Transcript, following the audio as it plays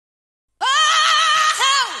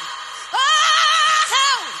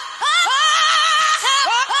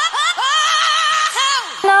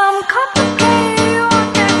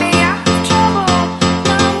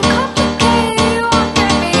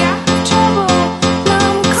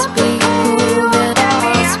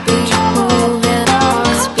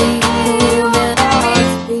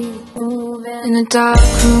dark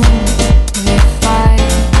room we fight,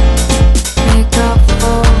 make up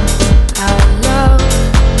for our love.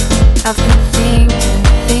 I've been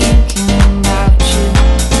thinking about you,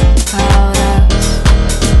 about us.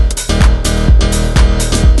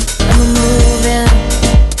 And we're moving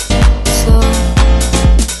slow,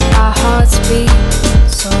 our hearts beat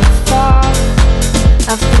so far.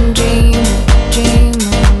 I've been dreaming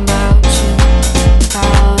about you,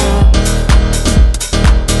 about us.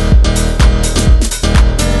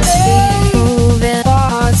 Moving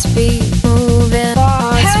hearts beat, moving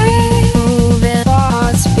hearts beat, moving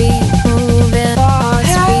hearts beat, moving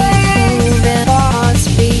hearts beat, moving hearts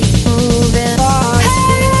beat, moving hearts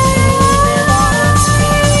beat, moving hearts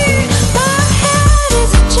beat. My head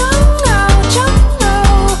is a jungle,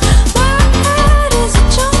 jungle. My head is a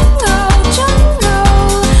jungle, jungle.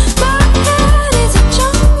 My head is a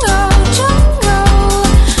jungle, jungle.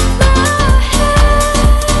 My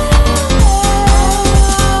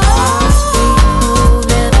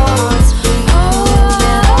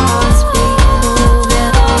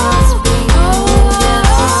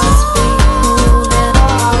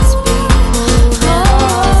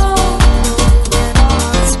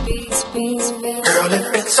Girl,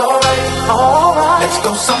 if it's alright, let's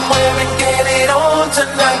go somewhere and get it on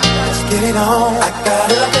tonight. Let's get it on. I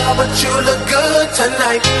got a girl, but you look good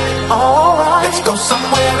tonight. Alright, let's go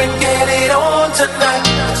somewhere and get it on tonight.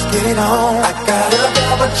 Let's get it on. I got a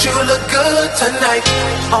girl, but you look good tonight.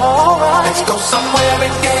 Alright, let's go somewhere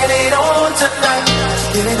and get it on tonight. Let's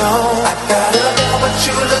get it on. I got a girl, but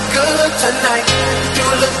you look good tonight. You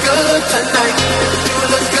look good tonight. You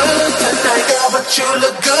look good tonight, girl, but you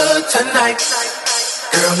look good tonight.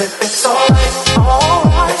 Girl, if it's alright,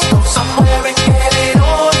 let's go somewhere and get it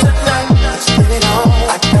on tonight. Let's get it on.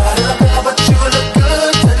 I got a girl, but you look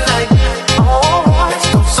good tonight. Alright, let's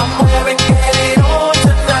go somewhere and get it on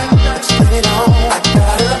tonight. Let's get it on. I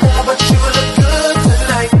got a girl, but you look good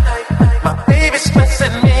tonight. My baby's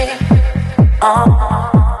stressing me.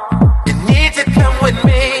 You need to come with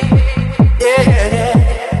me. Yeah,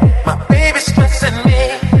 my baby's stressing me.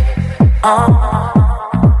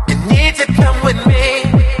 You need to come with me.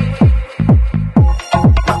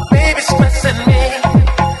 My baby's stressing me.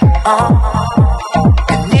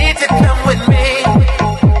 You need to come with me.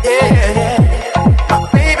 Yeah, my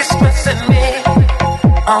baby's stressing me.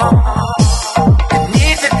 You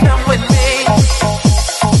need to come with me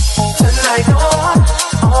tonight.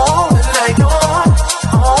 Tonight, tonight,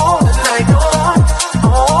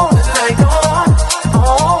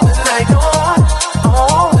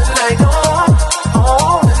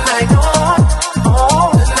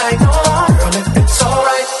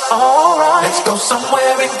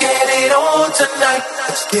 somewhere and get it on tonight.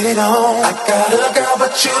 Let's get it on. I got a girl,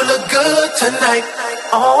 but you look good tonight.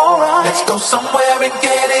 Alright, let's go somewhere and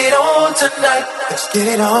get it on tonight. Let's get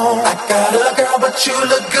it on. I got a girl, but you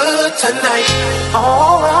look good tonight.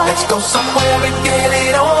 Alright, let's go somewhere and get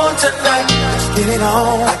it on tonight. Let's get it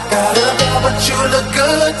on. I got a girl, but you look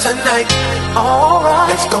good tonight. Alright,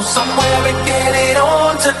 let's go somewhere and get it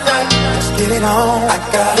on tonight. Let's get it on. I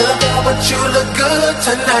got a girl, but you look good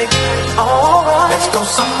tonight. Alright, let's go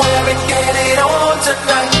somewhere and get it on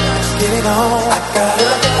tonight. Let's get it on. I got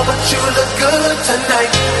a girl, but you look good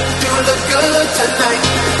tonight. You look good tonight.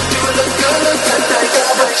 You look good tonight,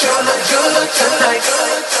 girl, but you look good tonight.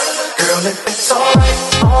 Girl, if it's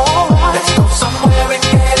alright, let's go somewhere and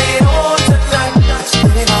get it on tonight. Let's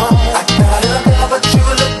get it on. I got a girl, but you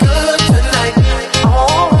look good tonight.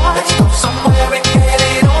 Alright, let's go somewhere and get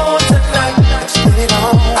it on tonight. Let's get it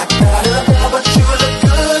on. I got a girl, but you look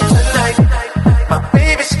good tonight. My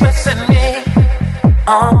baby's stressing me.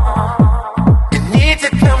 You need to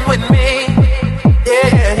come with me.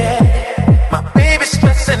 Yeah, my baby's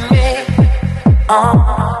stressing me.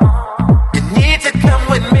 You need to come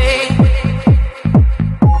with me.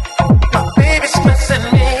 My baby's stressing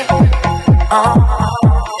me.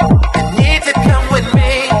 You need to come with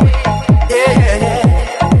me. Yeah,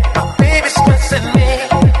 my baby's stressing me.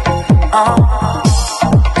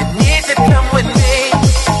 You need to come with me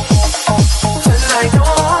tonight.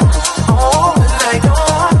 Tonight, tonight,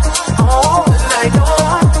 tonight, tonight.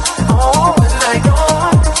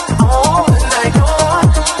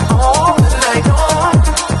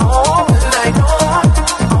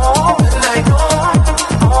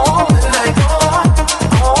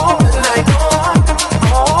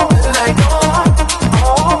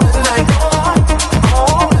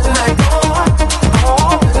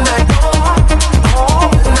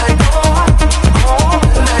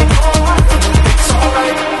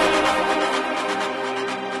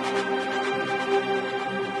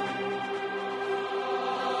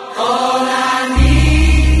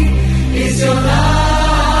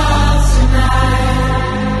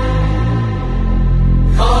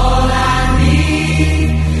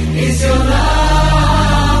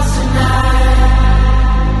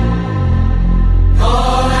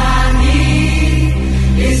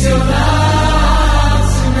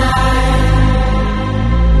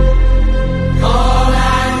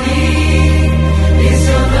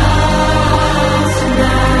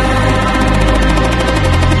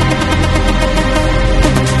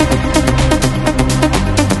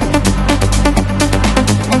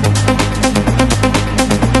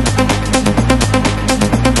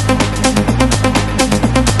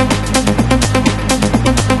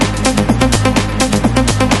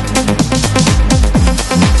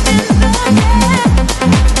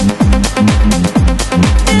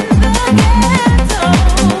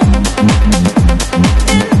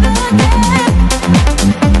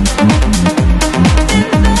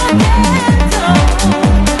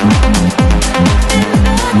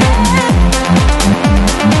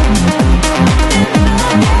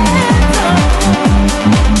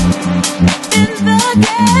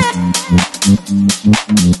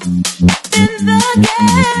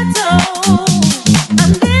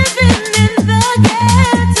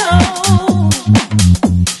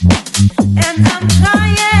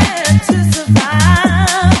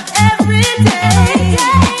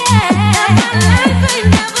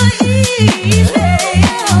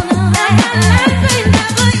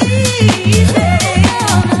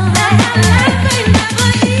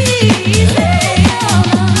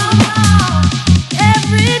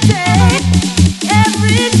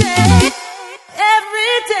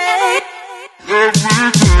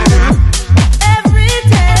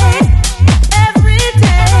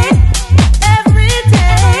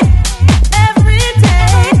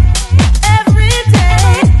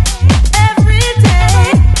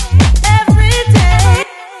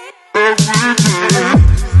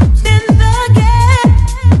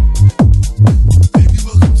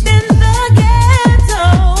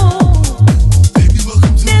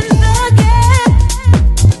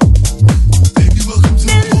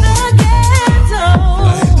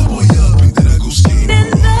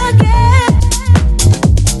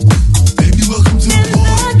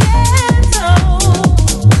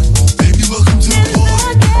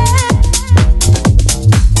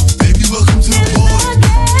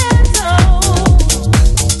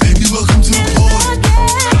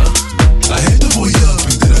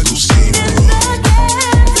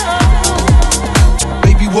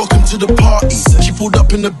 to the party. She pulled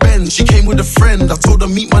up in the Benz, she came with a friend. I told her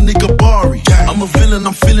meet my nigga Bari. I'm a villain,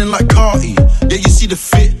 I'm feeling like Carti. Yeah, you see the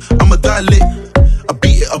fit, I'm a dilate. I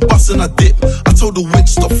beat it, I bust and I dip. I told the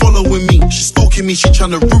witch stop following me. She stalking me, she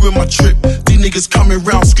tryna ruin my trip. These niggas coming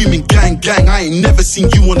round screaming gang, gang. I ain't never seen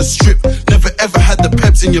you on a strip. Never ever had the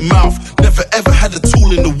peps in your mouth. Never ever had a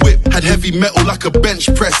tool in the whip. Had heavy metal like a bench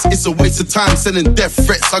press. It's a waste of time sending death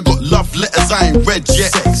threats. I got love letters I ain't read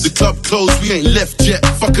yet. The club closed, we ain't left yet.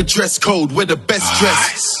 Fuck a dress code, we're the best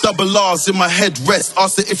dressed. Double R's in my head rest.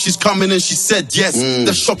 Asked her if she's coming and she said yes.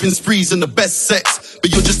 The shopping sprees and the best sex.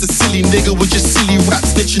 But you're just a silly nigga with your silly rap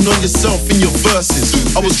snitching on yourself in your verses.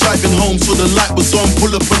 I was driving home so the light was on.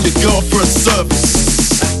 Pull up on your girl for a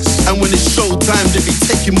service. And when it's showtime, they be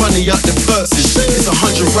taking money out their purses. It's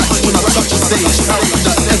 100 racks when I touch a stage. How could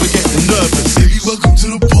I ever get nervous? Baby, welcome to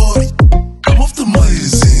the party. I'm off the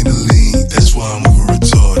Myers and the lean. That's why I'm over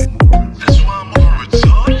retarded.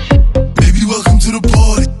 Baby, welcome to the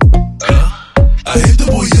party. I hit the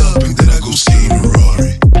boy up and then I go see in a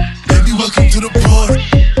Rari. Baby, welcome to the party.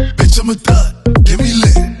 Bitch, I'm a thot. Get me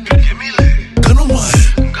lit. Gun on my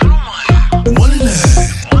head. 1 and a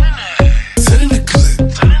half. 10 in the clip.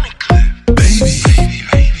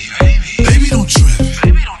 Baby, don't trip.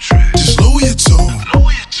 Just lower your tone.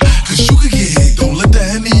 Cause you could get hit. Don't let the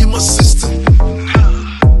Henny in my system.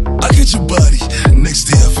 I get your body. Next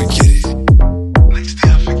day I forget it.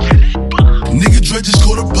 Nigga Dre just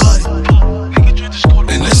caught a body.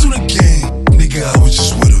 And that's on the game. Nigga, I was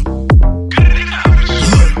just with him.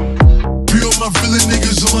 Look, free all my villain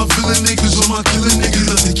niggas, all my villain niggas, all my killing niggas,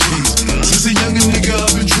 that's the case. Since a younger nigga,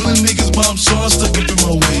 I've been drilling niggas, mom, so I'm stuck up in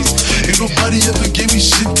my ways. Ain't nobody ever gave me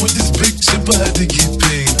shit with this big chip, I had to get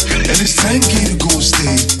paid. And it's 10K to go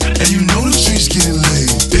stage, and you know the streets getting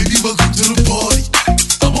laid. Baby, welcome to the party.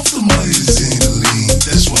 I'm off the Myers and the lean,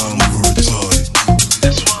 that's why I'm over retarded.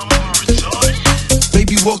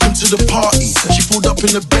 Baby, welcome to the party. She pulled up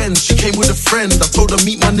in the Benz, she came with a friend. I told her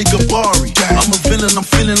meet my nigga Bari. I'm a villain, I'm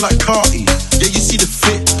feeling like Carti. Yeah, you see the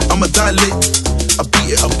fit, I'm a dilate. I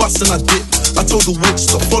beat it, I bust and I dip. I told the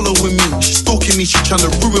witch stop following me. She stalking me, she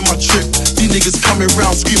tryna ruin my trip. These niggas coming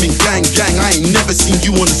round screaming gang, gang. I ain't never seen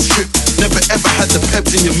you on a strip. Never ever had the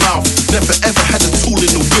peps in your mouth. Never ever had a tool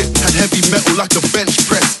in the whip. Had heavy metal like a bench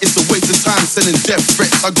press. It's a waste of time sending death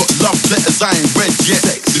threats. I got love letters I ain't read yet.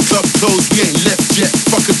 The club closed, we ain't left yet.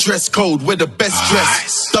 Fuck a dress code, we're the best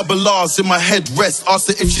dressed. Double R's in my head rest.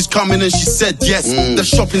 Asked her if she's coming and she said yes. The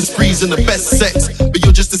shopping sprees and the best sex. But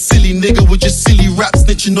you're just a silly nigga with your silly rap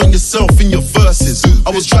snitching on yourself in your verses.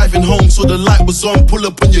 I was driving home so the light was on. Pull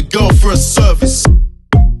up on your girl for a service.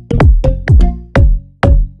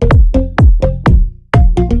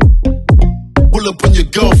 Pull up on your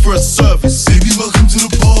girl for a service. Baby, welcome to the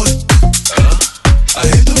party. I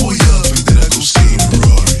hit the boy up and then I go see in a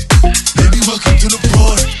Rari. Baby, welcome to the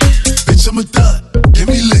party. Bitch, I'm a thot. Get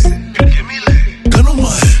me lit. Gun on my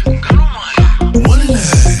head. 1 and a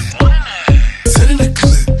half. 10 in the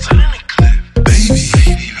clip.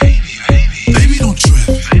 Baby, don't trip.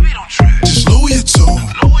 Just lower your tone.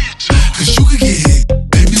 Cause you could get hit.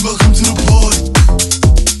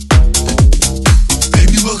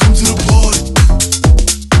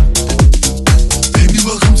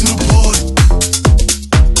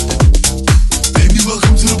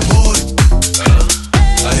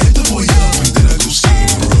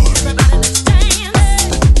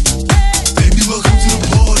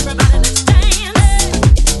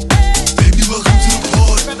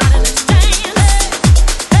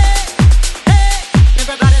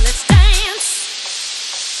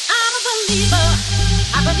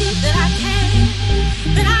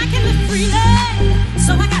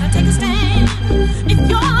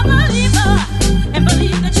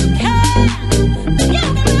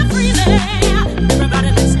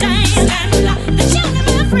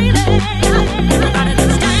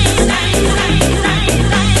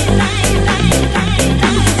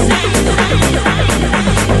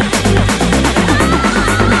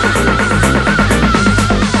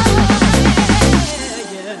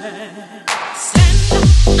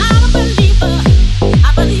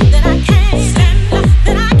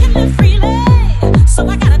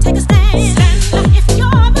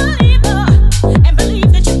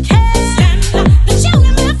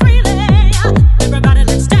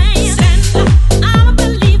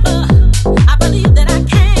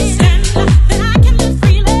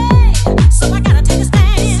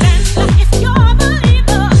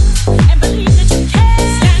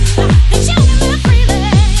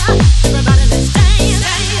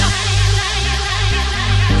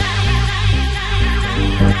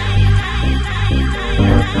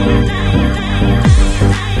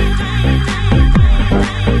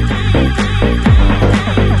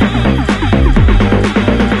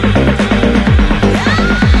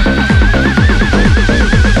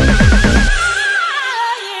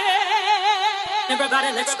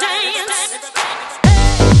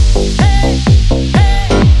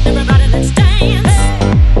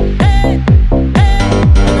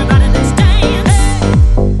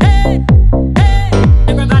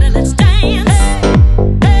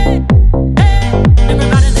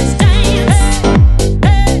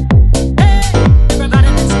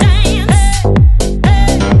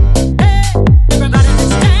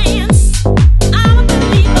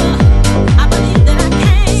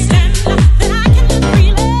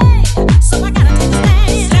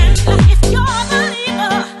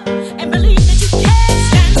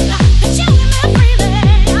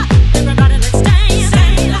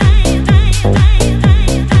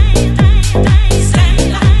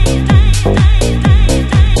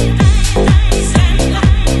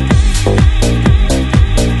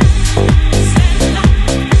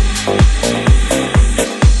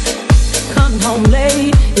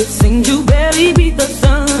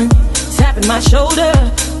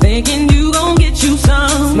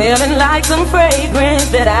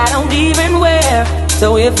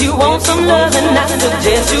 So if you want some love, then I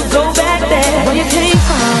suggest you go back there where you came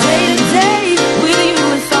from. Day to day, with you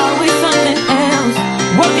it's always something else.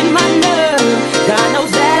 Working my nerve, God knows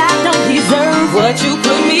that I don't deserve what you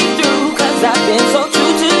put me through. Cause I've been so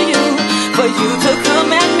true to you, for you to come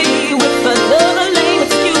at me with another lame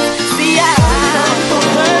excuse. See, I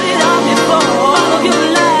heard it all before, all of your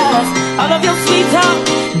lies, all of your sweet talk,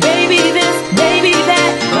 baby this, baby that,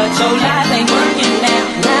 but your life ain't working now.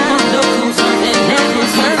 Look who's hurting now.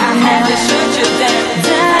 I had to shut you down.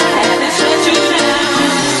 I had to shut you down.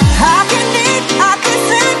 I can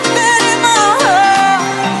sit there in my heart,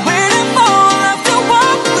 waiting for us to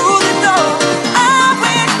walk through the door. I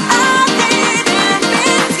wish I didn't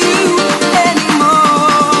miss you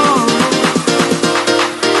anymore.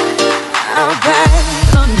 I'm back.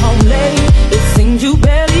 Come home late, it seems you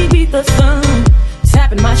barely beat the sun.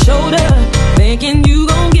 Tapping my shoulder, thinking you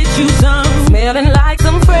gon' get you some. Smelling like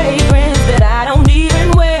some fragrance that I don't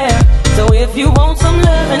even wear. So if you want some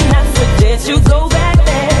love, then I suggest you go back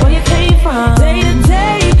there where you came from. Day to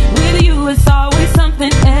day, with you it's always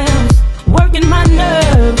something else. Working my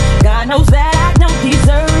nerve, God knows that I don't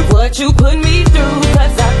deserve what you put me through.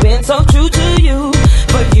 Cause I've been so true to you,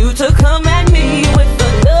 for you to come at me with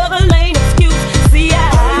another lame excuse. See, I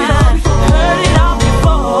heard it all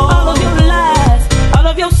before, all of your lies, all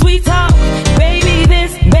of your sweet talk, baby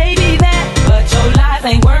this, baby that, but your life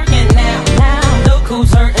ain't working now. Look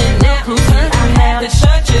who's hurting now. I had to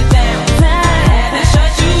shut you down. I had to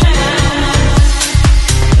shut you down.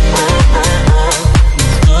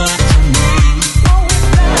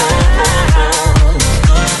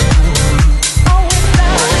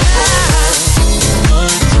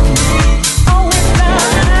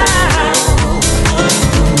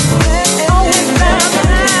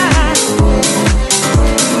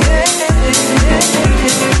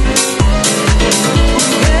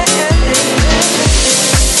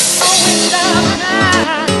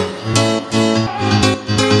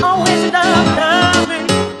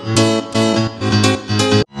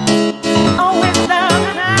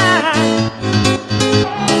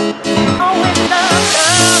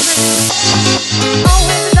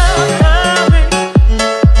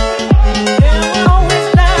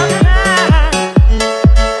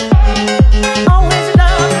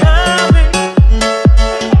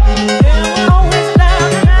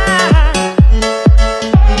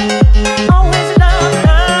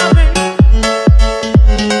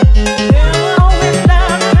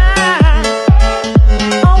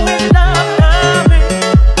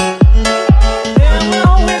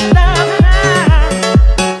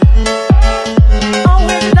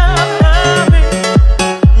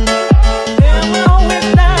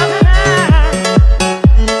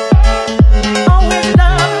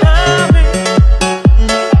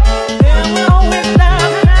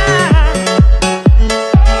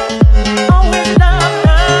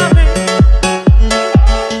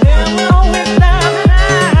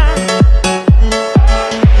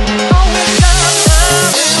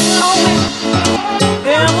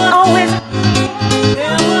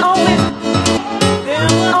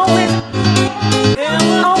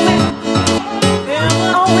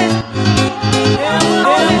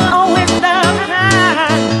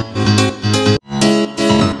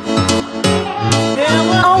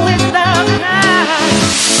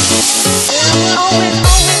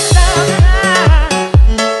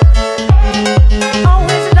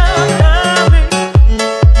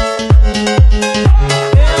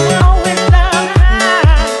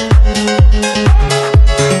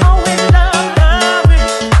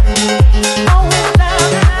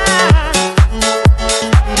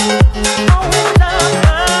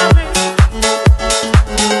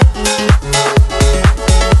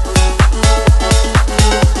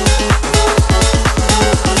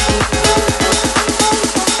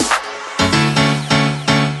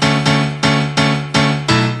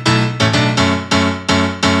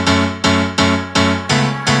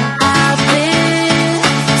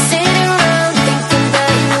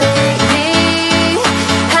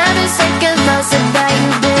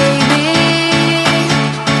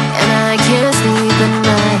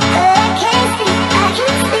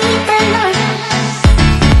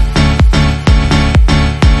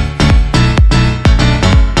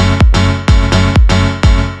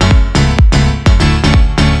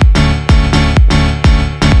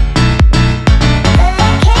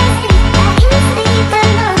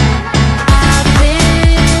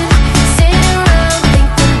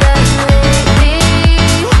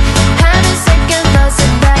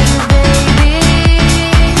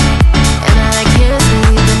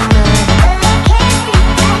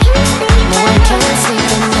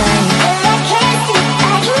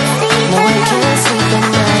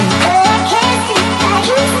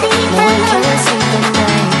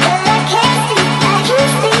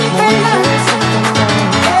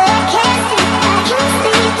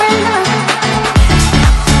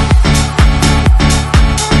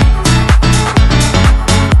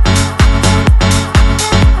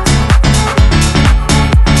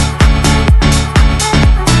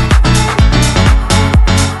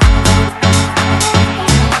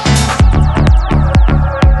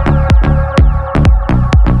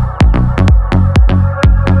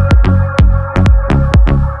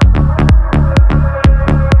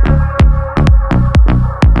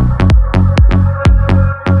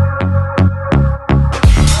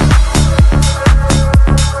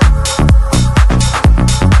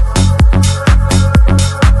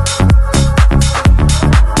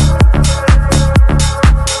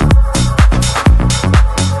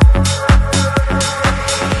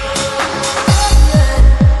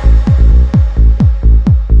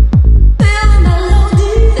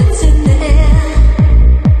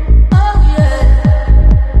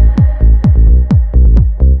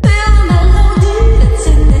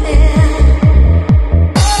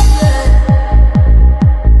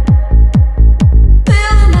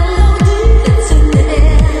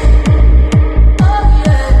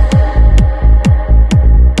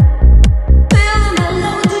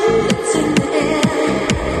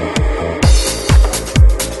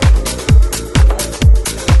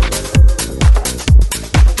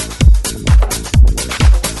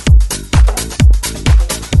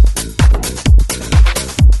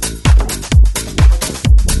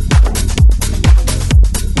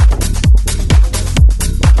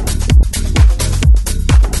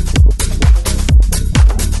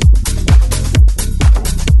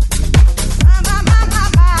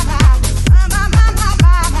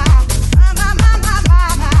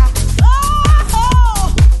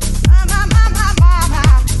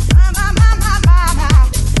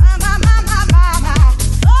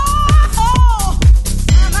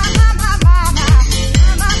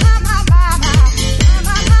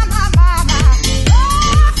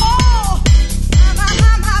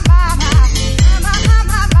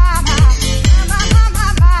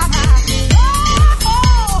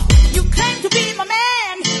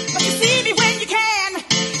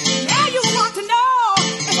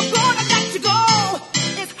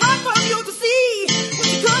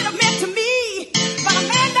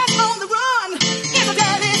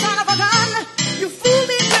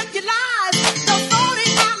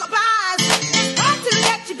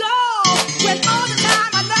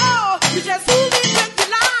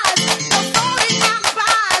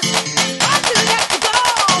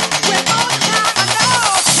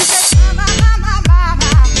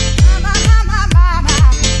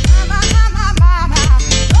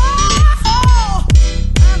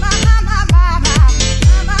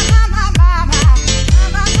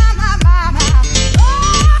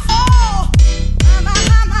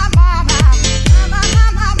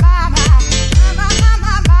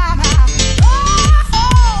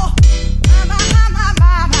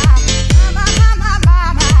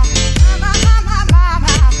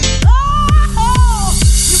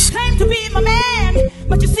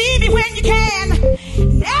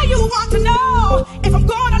 if I'm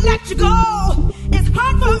gonna let you go. It's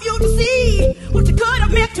hard for you to see what you could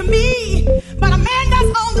have meant to me. But a man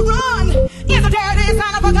that's on the run is a dirty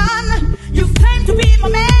son of a gun. You claim to be my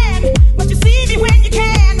man, but you see me when you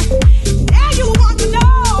can. Now you want to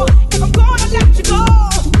know if I'm gonna let you go.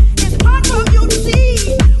 It's hard for you to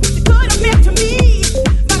see what you could have meant to me.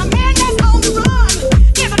 But a man that's on the run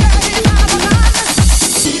is a dirty son of a gun.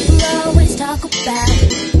 People always talk about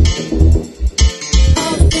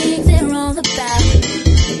all the things they're wrong about.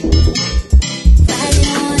 Writing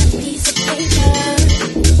on a piece of paper.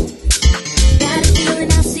 Got a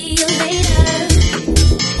feeling I'll see you later.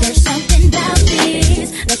 There's something about this.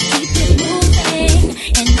 Let's keep it moving.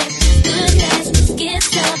 And if it's good, let's just get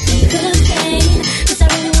something cooking. 'Cause I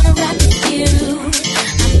really wanna rock with you.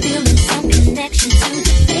 I'm feeling some connection to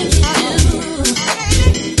the things you do.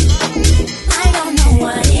 I don't know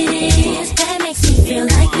what it is that makes me feel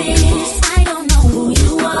like this. I don't know who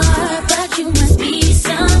you are, but you must be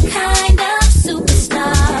some kind of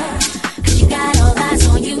superstar. 'Cause you got all eyes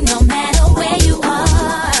on you no matter where you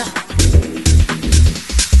are.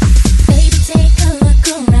 Baby, take a look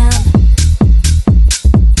around.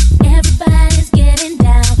 Everybody's getting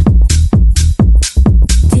down.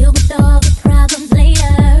 Deal with all the problems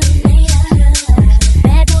later.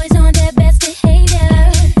 Bad boys on their best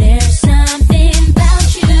behavior. There's something about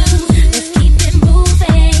you. Let's keep it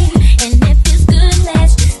moving. And if it's good,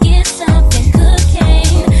 let's just get something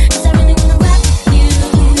cooking. 'Cause I really wanna rock with you.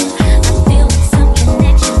 I'm feeling some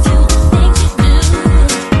connection to the things you do.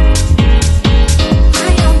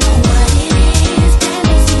 I don't know what it is that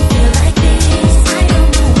makes me feel like this. I don't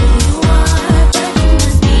know who you are, but you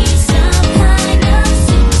must be some kind of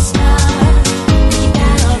superstar. 'Cause you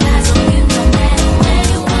got all eyes on you no matter where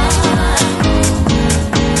you are.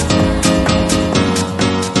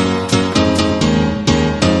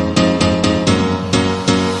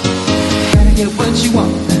 Gotta get what you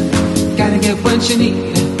want, gotta get what you need.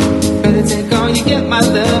 Better take all you get, my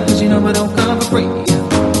love, 'cause you know it don't come for free.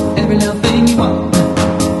 Every little thing you want,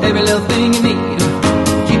 every little thing you need.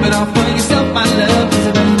 Keep it all for yourself, my love, 'cause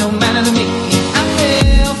it really don't matter to me. I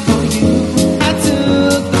fell for you, I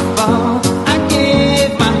took the fall. I gave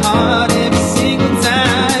my heart every single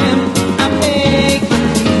time. I make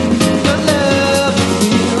believe your love is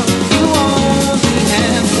real. You only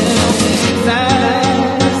have selfish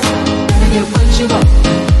eyes. Gotta get what you want,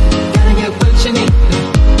 gotta get what you need.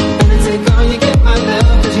 Better take all you get, my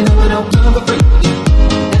love, 'cause you know it don't come for free.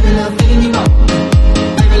 Every little thing you want,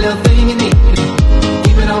 every little thing you need.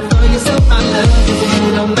 Keep it all for yourself, my love, 'cause it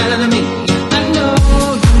really don't matter to me. I know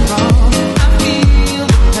you're wrong, I feel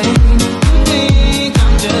the pain. You think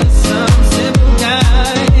I'm just some simple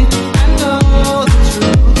guy. I know the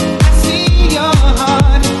truth, I see your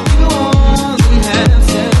heart. You only have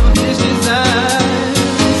selfish desires.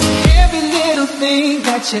 Every little thing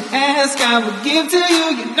that you ask, I will give to you.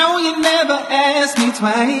 You know you never asked me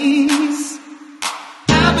twice.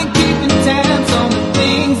 I've been keeping tabs on the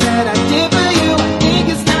things that I did for you. I think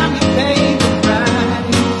it's time you pay the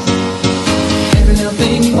price. Every little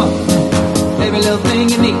thing you want, every little thing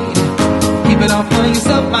you need. Keep it all for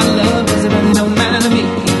yourself, my love, 'cause it really don't matter to me.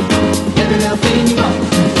 Every little thing you want,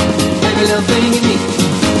 every little thing you need.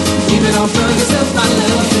 Keep it all for yourself, my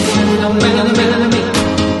love, 'cause it really don't matter to me.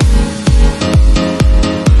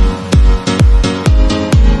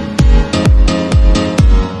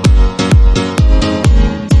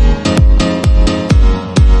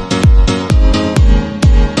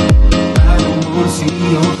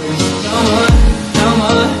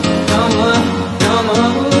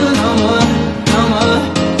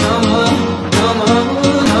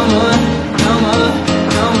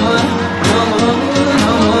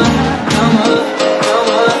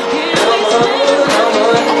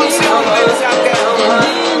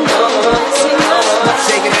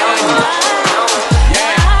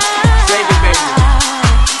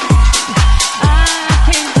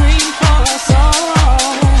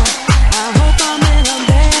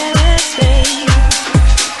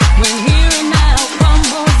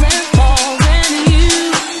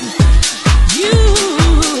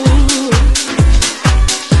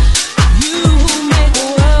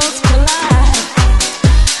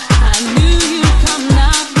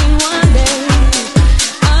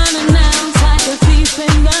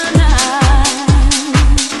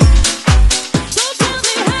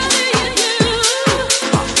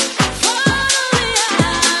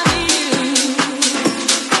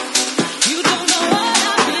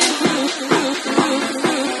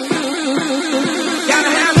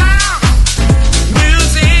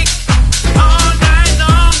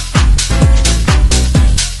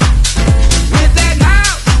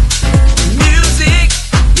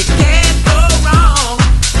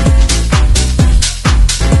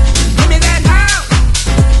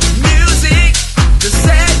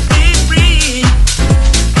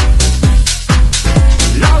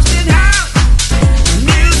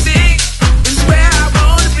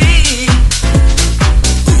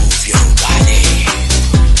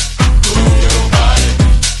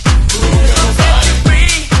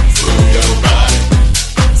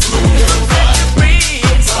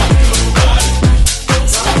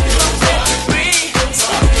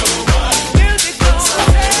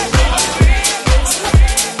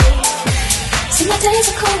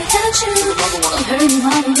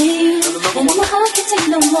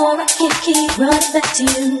 can't keep running back to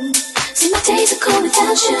you. See, my days are cold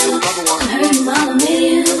without you. I'm hurting while I'm with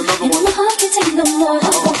you, and my heart can't take no more. I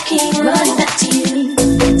won't keep running back to you.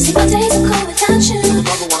 See, my days are cold without you.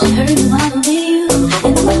 I'm hurting while I'm with you,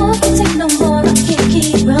 and my heart can't take no more. I can't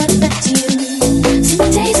keep running back to you. See, my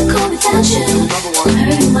days are cold without you. I'm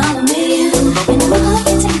hurting while I'm with you, and my heart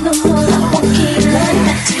can't take no more. I won't keep running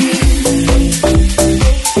back to you.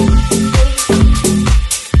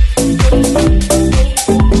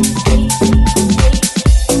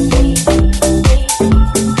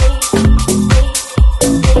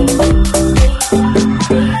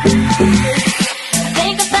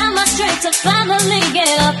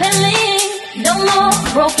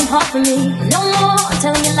 Broken heart for me, no more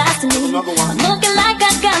telling your lies to me. I'm looking like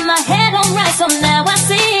I got my head on right, so now I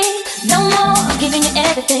see. No more giving you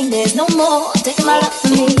everything, there's no more taking my love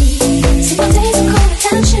from me. See, my days are cold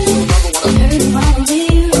without you. I'm hurting while I'm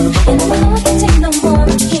with you, and my heart can't take no more.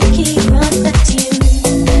 I can't keep running back to you.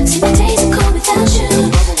 See, my days are cold without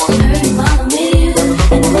you. I'm hurting while I'm with you,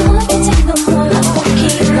 and my heart can't take no more. I won't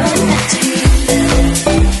keep running back to you.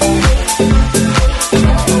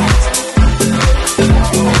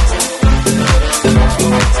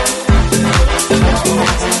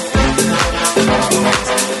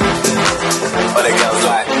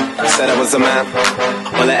 Said I was a man,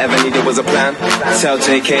 all I ever needed was a plan. Tell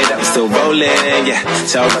JK that I'm still rolling, yeah.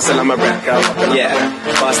 Tell Russell I'm a rap, yeah.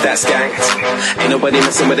 Bust that skank, ain't nobody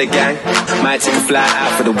messing with the gang. Might take a fly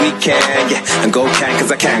out for the weekend, yeah. And go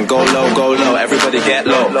cause I can, go low, everybody get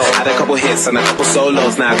low. Had a couple hits and a couple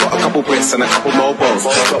solos, now I got a couple Brits and a couple mobiles.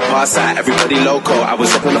 Drop past out, everybody loco. I was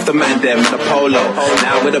dropping off the man there with a polo.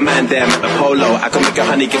 Now with a man there with a polo, I can make a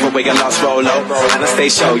honey give away a last Rolo. And I stay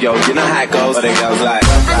show, yo, you know how it goes. But the girls like,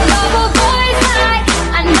 I know what boys like,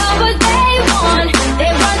 I know what they want.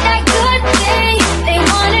 They want that good thing, they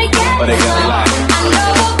wanna get but the girls like, I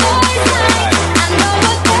know what boys like, I know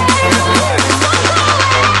what they want.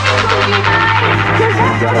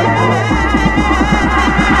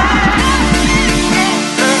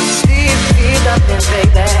 Deep loving,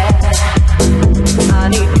 baby. I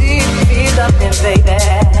need deep loving, baby.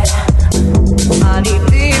 I need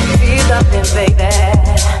deep loving, baby.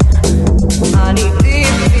 I need deep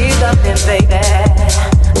loving, baby.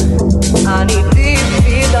 I need deep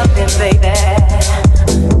loving, baby.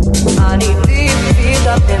 I need deep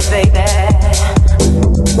loving, baby.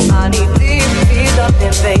 I need deep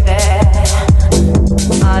loving, baby.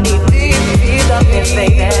 I need deep loving, baby.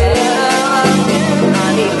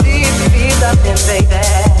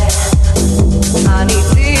 I need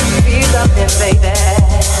deep loving, baby.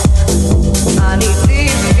 I need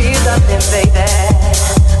deep loving, baby.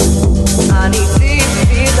 I need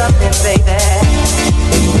deep loving, baby. I need deep loving, baby.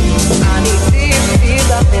 I need deep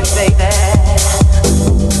loving, baby.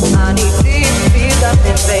 I need deep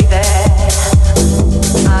loving, baby.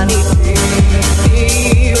 I need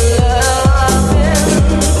deep loving,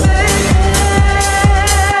 baby.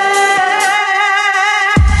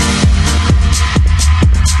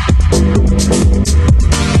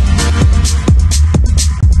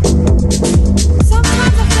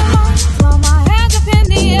 Sometimes I feel lost, throw my hands up in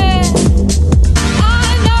the air. I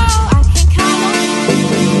know I can count on you.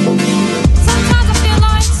 Sometimes I feel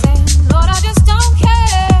like saying, Lord, I just don't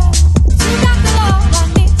care. You got the love I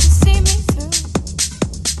need to see me through.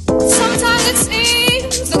 Sometimes it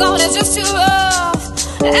seems the going is just too rough,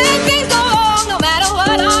 and things go wrong no matter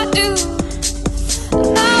what I do.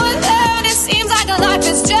 Now and then it seems like life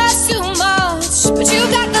is just too much, but you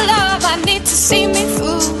got the love I need to see me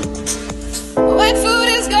through. When food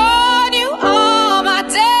is gone, you are my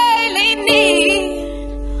daily need.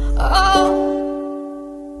 Oh,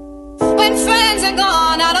 when friends are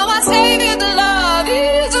gone, I know my savior, the love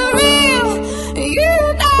is real. You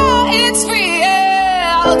know it's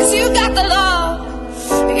real, 'cause you got the love.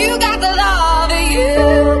 You got the love. You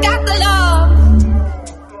got the love.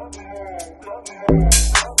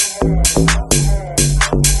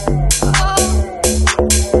 Oh,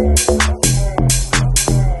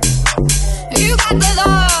 you got the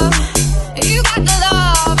love. You got the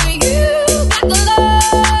love. You got the love.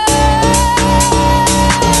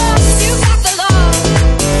 You got the love.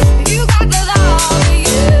 You got the love.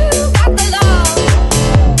 You got the love.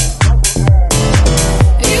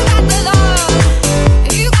 You got the love.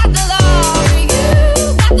 You got the love. You got the love.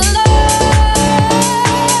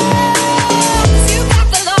 You got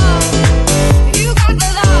the love. You got the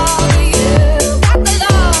love. You got the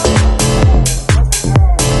love.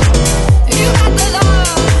 You got the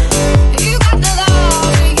love. You got the love.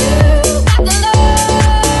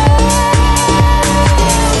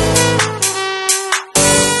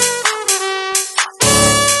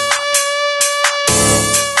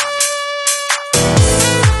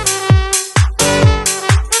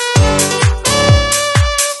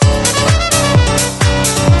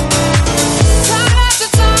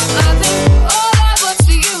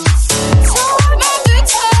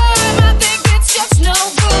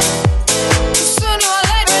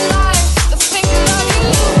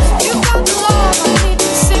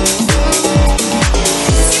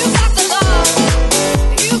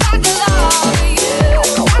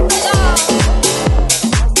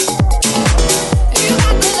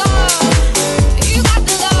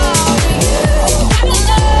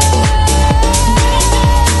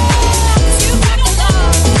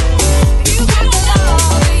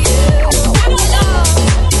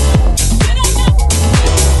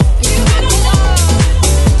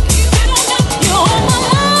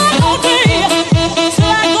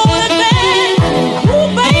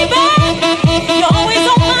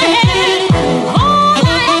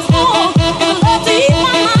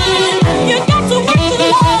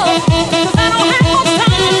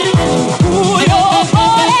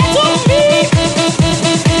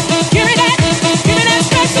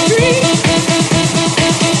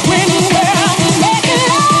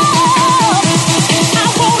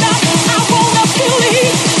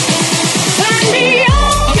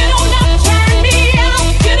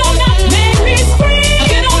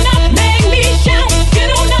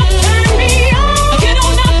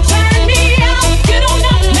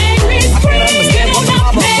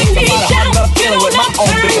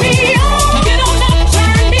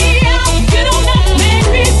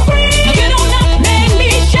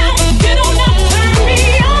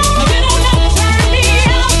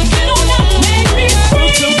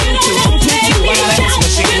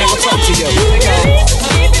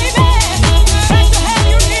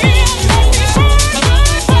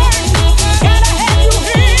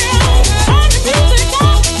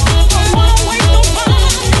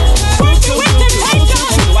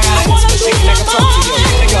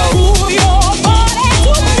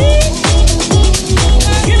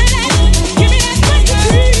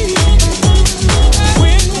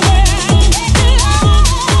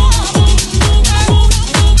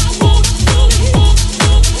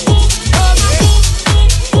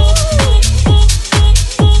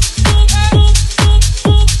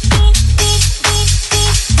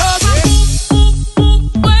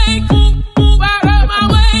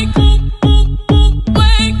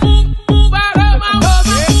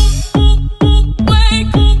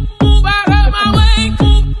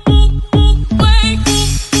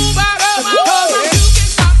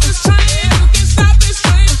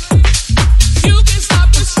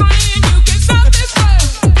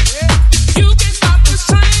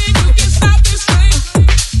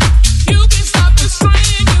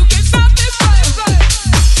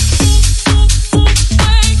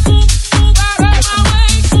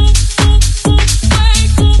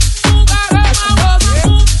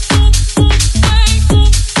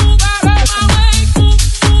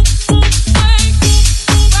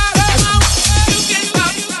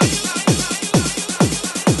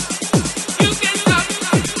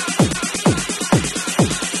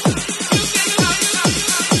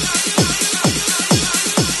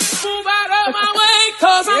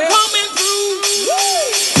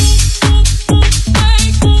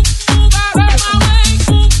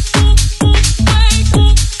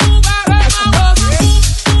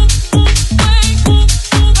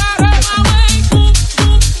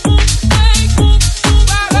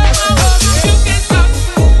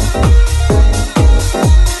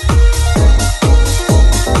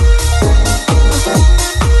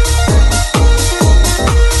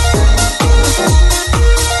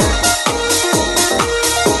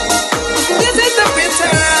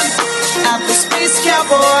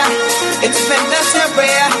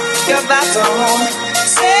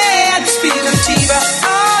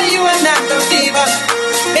 you are not the diva.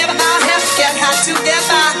 Baby, I'll have to get high to get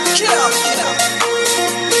by. Chill.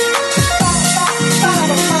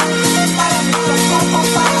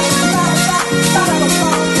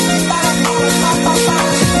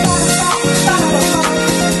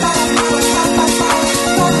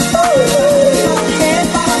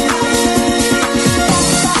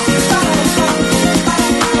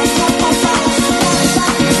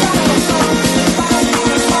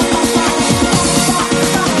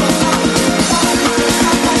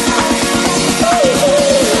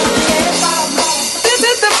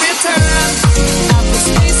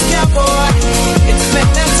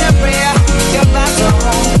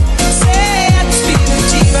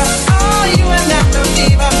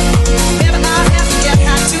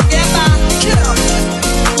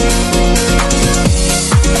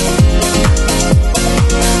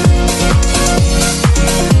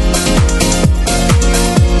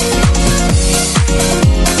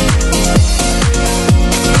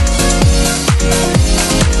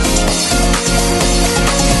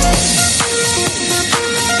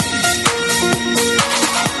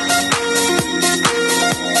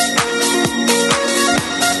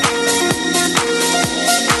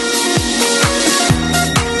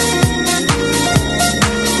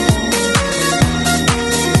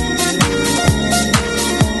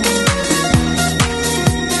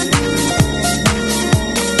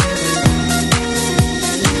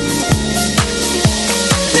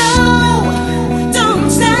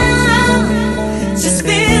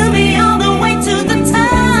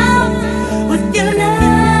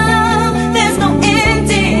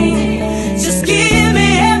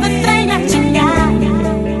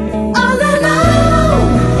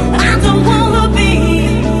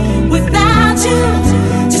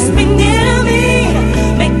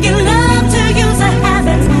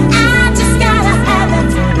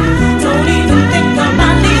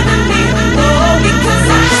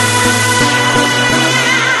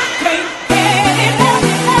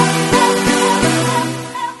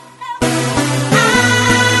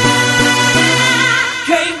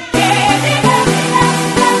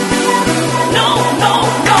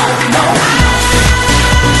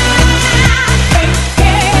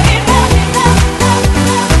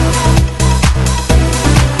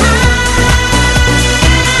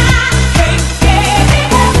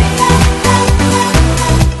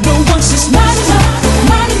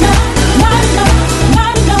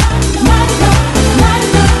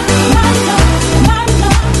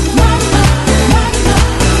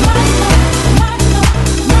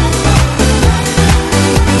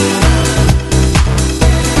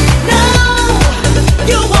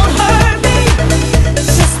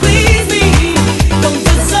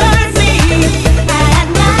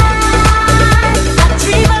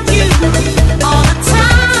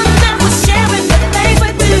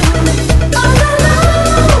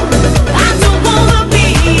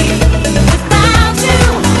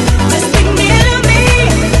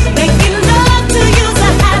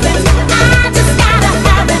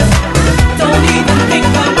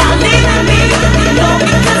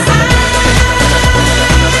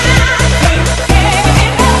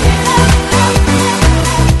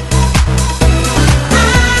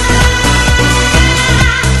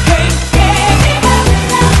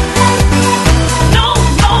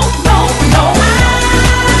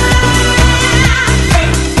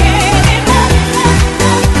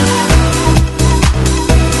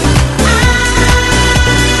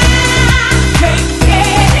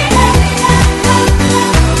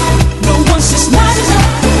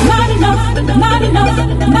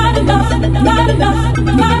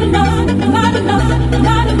 Not enough.